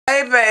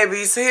Hey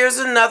babies, here's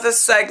another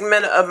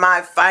segment of my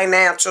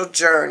financial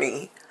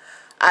journey.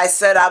 I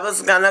said I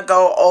was going to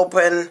go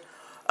open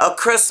a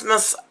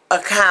Christmas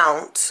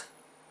account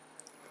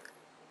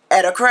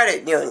at a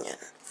credit union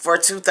for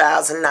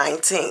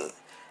 2019.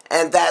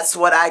 And that's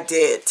what I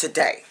did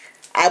today.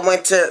 I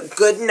went to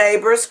Good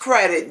Neighbors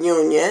Credit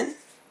Union.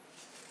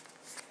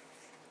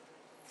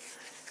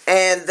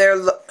 And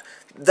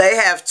they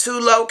have two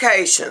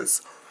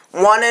locations.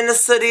 One in the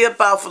city of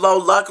Buffalo,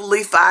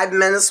 luckily 5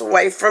 minutes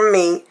away from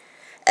me,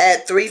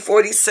 at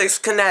 346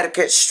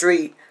 Connecticut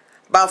Street,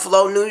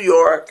 Buffalo, New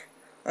York,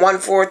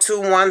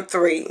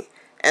 14213.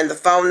 And the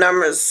phone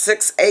number is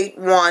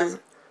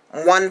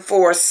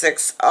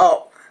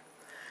 681-1460.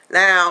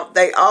 Now,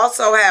 they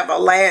also have a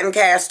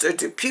Lancaster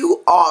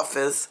Depew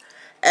office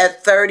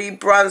at 30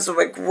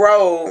 Brunswick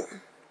Road,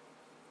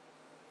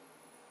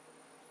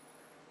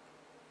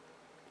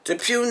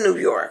 Depew, New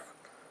York,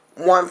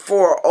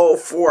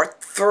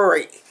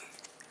 14043.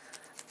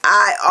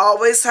 I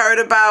always heard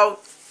about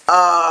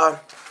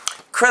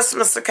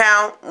Christmas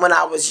account when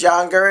I was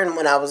younger and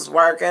when I was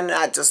working.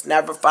 I just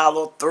never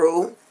followed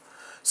through.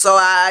 So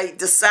I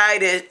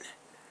decided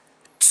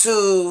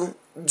to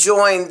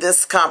join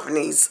this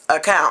company's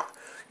account.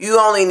 You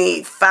only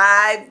need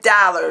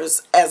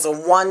 $5 as a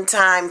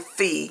one-time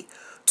fee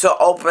to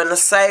open a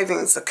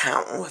savings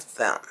account with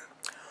them.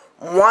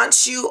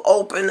 Once you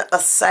open a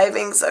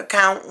savings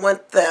account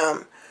with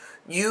them,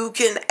 you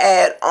can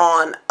add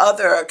on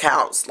other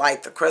accounts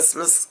like the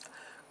Christmas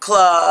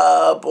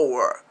Club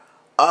or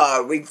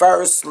a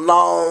reverse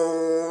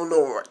loan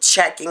or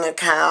checking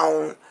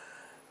account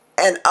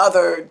and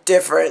other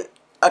different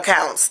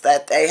accounts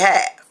that they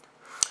have.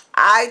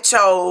 I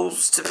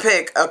chose to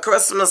pick a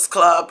Christmas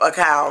Club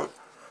account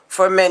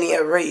for many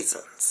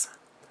reasons.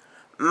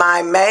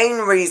 My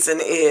main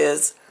reason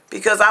is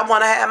because I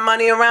want to have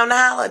money around the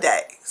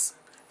holidays.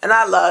 And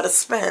I love to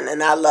spend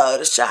and I love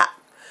to shop.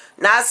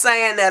 Not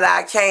saying that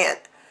I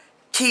can't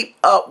keep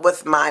up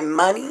with my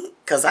money,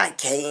 because I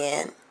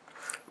can.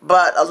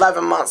 But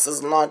 11 months is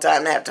a long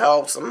time to have to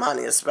hold some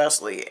money,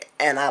 especially,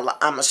 and I'm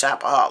a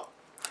shopaholic.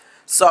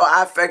 So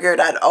I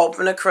figured I'd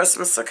open a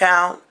Christmas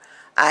account.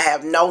 I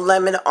have no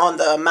limit on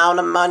the amount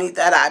of money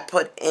that I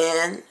put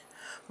in.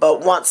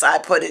 But once I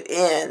put it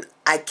in,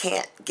 I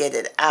can't get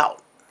it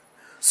out.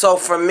 So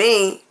for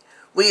me,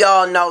 we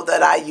all know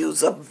that I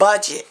use a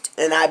budget,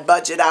 and I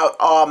budget out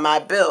all my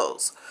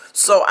bills.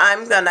 So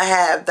I'm going to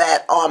have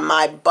that on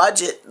my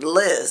budget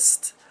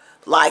list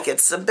like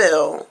it's a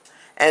bill.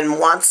 And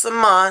once a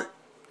month,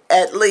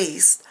 at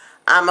least,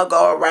 I'm going to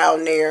go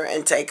around there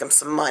and take them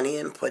some money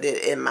and put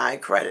it in my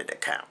credit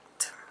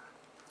account.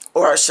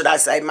 Or should I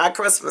say my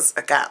Christmas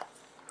account.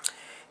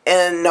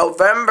 In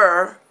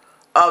November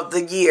of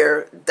the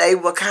year, they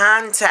will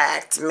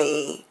contact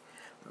me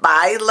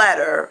by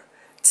letter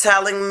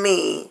telling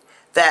me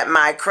that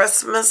my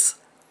Christmas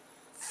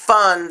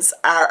funds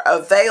are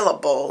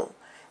available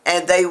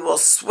and they will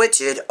switch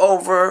it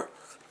over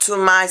to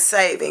my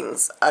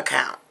savings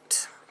account.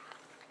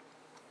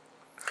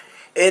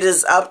 It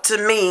is up to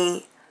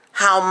me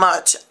how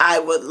much I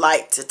would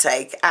like to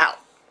take out.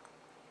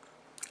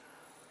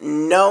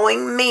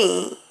 Knowing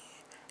me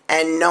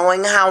and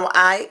knowing how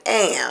I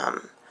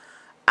am,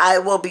 I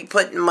will be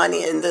putting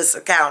money in this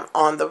account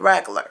on the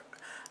regular.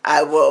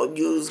 I will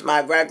use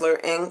my regular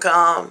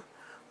income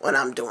when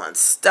I'm doing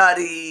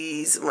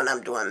studies, when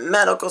I'm doing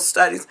medical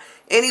studies,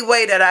 any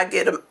way that I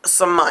get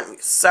some money,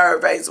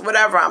 surveys,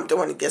 whatever I'm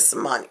doing to get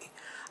some money,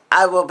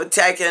 I will be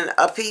taking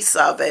a piece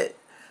of it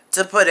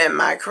to put in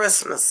my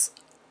Christmas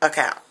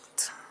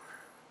account.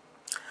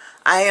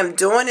 I am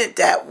doing it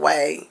that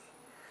way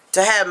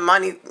to have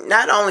money,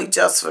 not only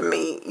just for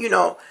me,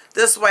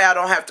 this way I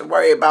don't have to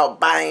worry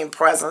about buying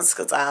presents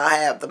because I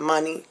have the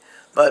money.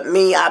 But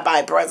me, I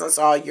buy presents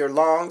all year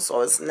long, so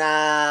it's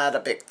not a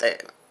big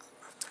thing.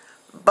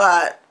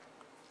 But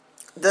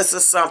this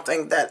is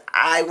something that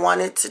I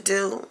wanted to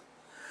do.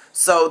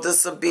 So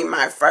this will be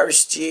my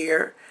first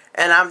year.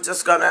 And I'm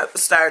just going to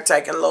start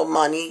taking a little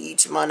money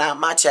each month out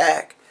my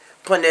check,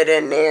 putting it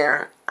in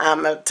there.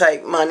 I'm going to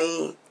take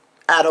money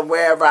out of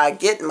wherever I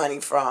get money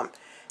from,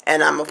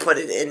 and I'm going to put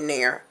it in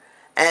there.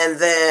 And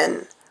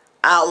then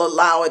I'll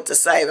allow it to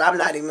save. I'm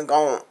not even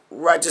going to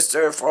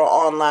register for an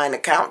online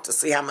account to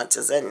see how much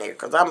is in there,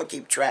 because I'm going to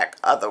keep track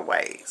other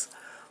ways.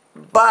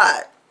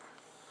 But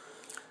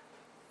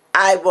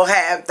I will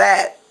have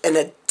that in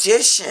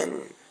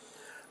addition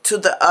to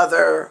the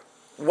other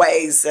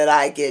ways that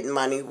I get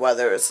money,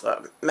 whether it's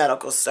a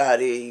medical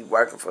study,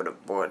 working for the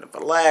Board of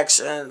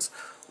Elections,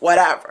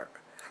 whatever.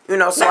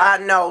 So I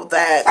know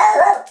that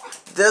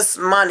this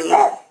money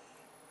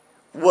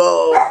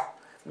will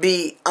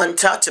be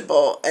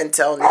untouchable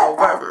until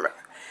November.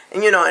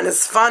 And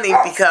it's funny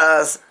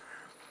because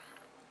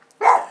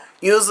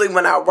usually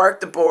when I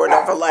work the Board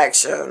of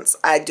Elections,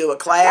 I do a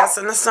class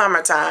in the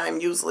summertime,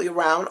 usually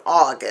around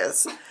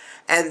August,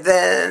 and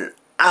then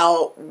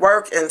I'll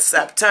work in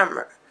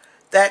September.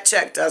 That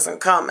check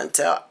doesn't come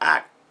until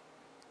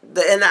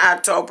the end of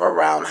October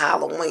around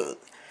Halloween.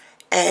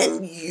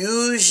 And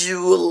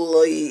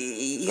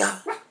usually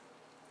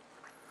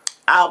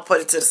I'll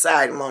put it to the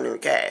side and won't even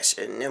cash.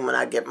 And then when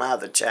I get my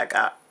other check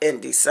out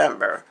in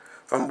December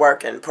from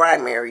working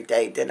primary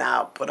day, then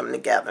I'll put them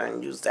together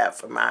and use that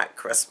for my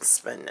Christmas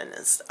spending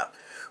and stuff,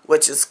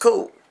 which is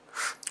cool.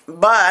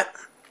 But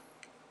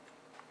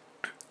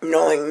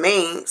knowing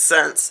me,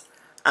 since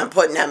I'm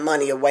putting that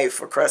money away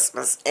for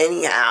Christmas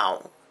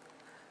anyhow,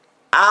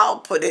 I'll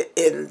put it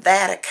in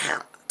that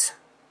account.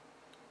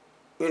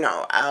 You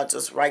know, I'll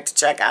just write the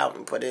check out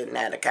and put it in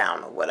that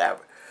account or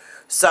whatever.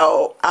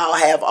 So I'll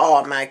have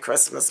all my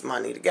Christmas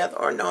money together.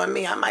 Or knowing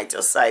me, I might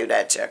just save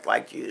that check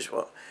like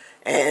usual.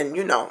 And,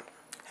 you know,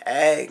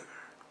 hey,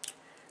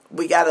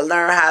 we got to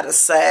learn how to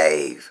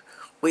save.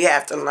 We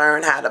have to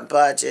learn how to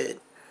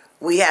budget.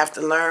 We have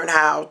to learn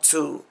how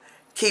to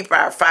keep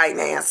our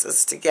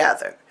finances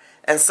together.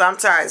 And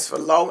sometimes for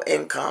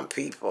low-income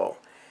people,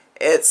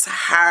 it's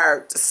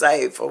hard to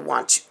save for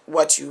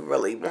what you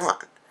really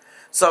want.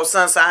 So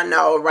since I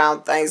know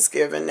around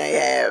Thanksgiving they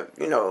have,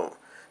 you know,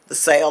 the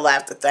sale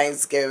after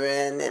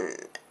Thanksgiving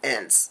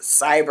and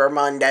Cyber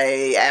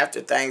Monday after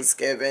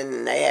Thanksgiving,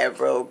 and they have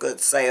real good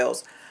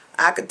sales,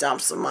 I could dump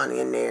some money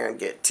in there and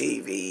get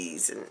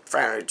TVs and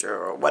furniture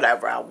or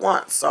whatever I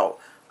want. So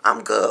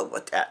I'm good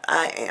with that.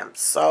 I am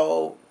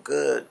so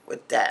good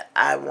with that.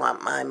 I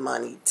want my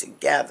money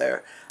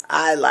together.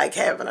 I like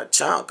having a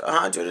chunk.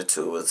 100 or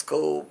 2 is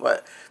cool,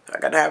 but if I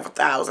could have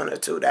 1,000 or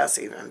 2, that's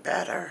even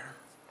better.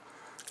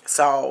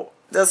 So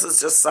this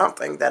is just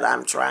something that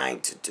I'm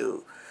trying to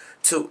do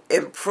to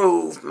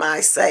improve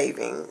my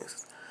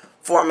savings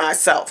for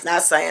myself.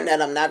 Not saying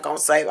that I'm not going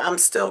to save. I'm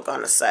still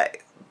going to save.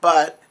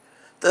 But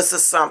this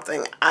is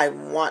something I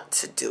want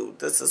to do.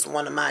 This is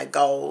one of my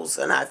goals,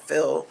 and I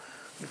feel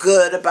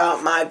good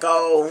about my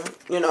goal.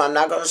 You know, I'm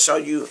not going to show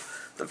you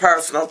the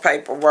personal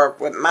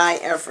paperwork with my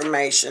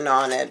information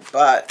on it,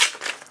 but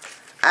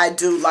I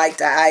do like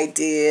the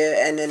idea,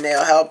 and then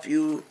they'll help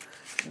you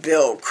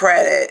build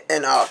credit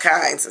and all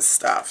kinds of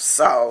stuff.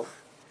 So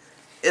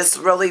it's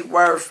really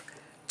worth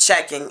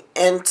checking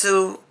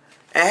into.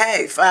 And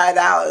hey,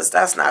 $5,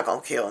 that's not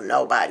going to kill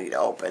nobody to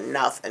open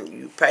nothing.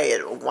 You pay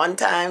it a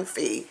one-time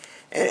fee,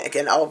 and it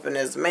can open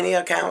as many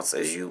accounts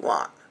as you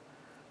want.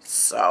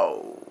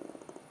 So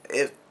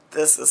if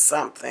this is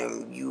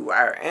something you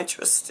are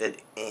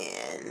interested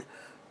in,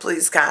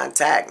 please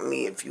contact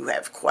me if you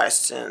have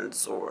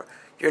questions or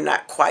you're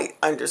not quite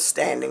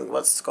understanding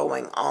what's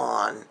going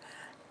on.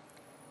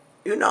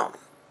 You know,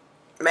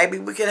 maybe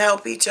we can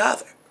help each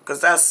other,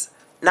 because that's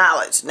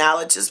knowledge.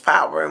 Knowledge is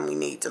power, and we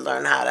need to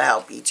learn how to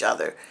help each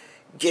other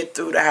get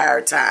through the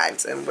hard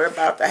times. And we're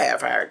about to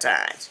have hard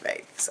times,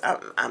 babies.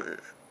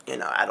 You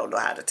know, I don't know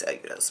how to tell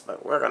you this,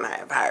 but we're going to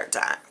have hard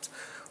times.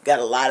 We got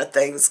a lot of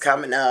things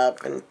coming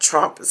up, and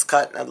Trump is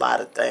cutting a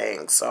lot of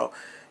things. So,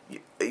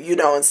 you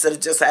know, instead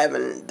of just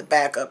having the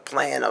backup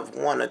plan of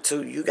 1 or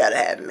 2, you got to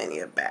have many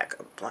of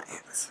backup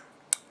plans.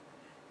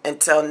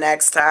 Until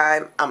next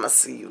time, I'm going to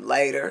see you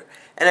later.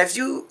 And if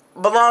you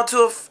belong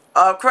to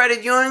a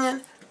credit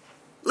union,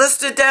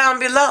 list it down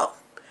below.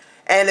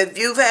 And if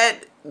you've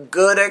had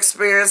good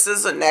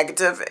experiences or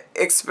negative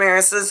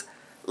experiences,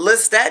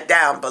 list that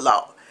down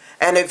below.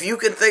 And if you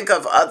can think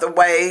of other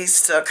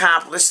ways to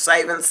accomplish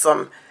saving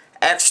some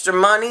extra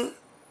money,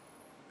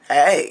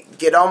 hey,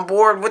 get on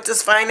board with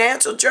this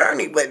financial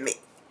journey with me.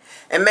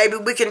 And maybe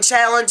we can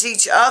challenge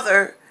each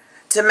other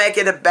to make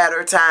it a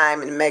better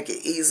time and make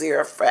it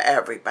easier for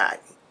everybody.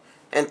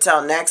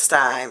 Until next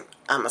time,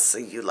 I'm going to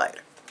see you later.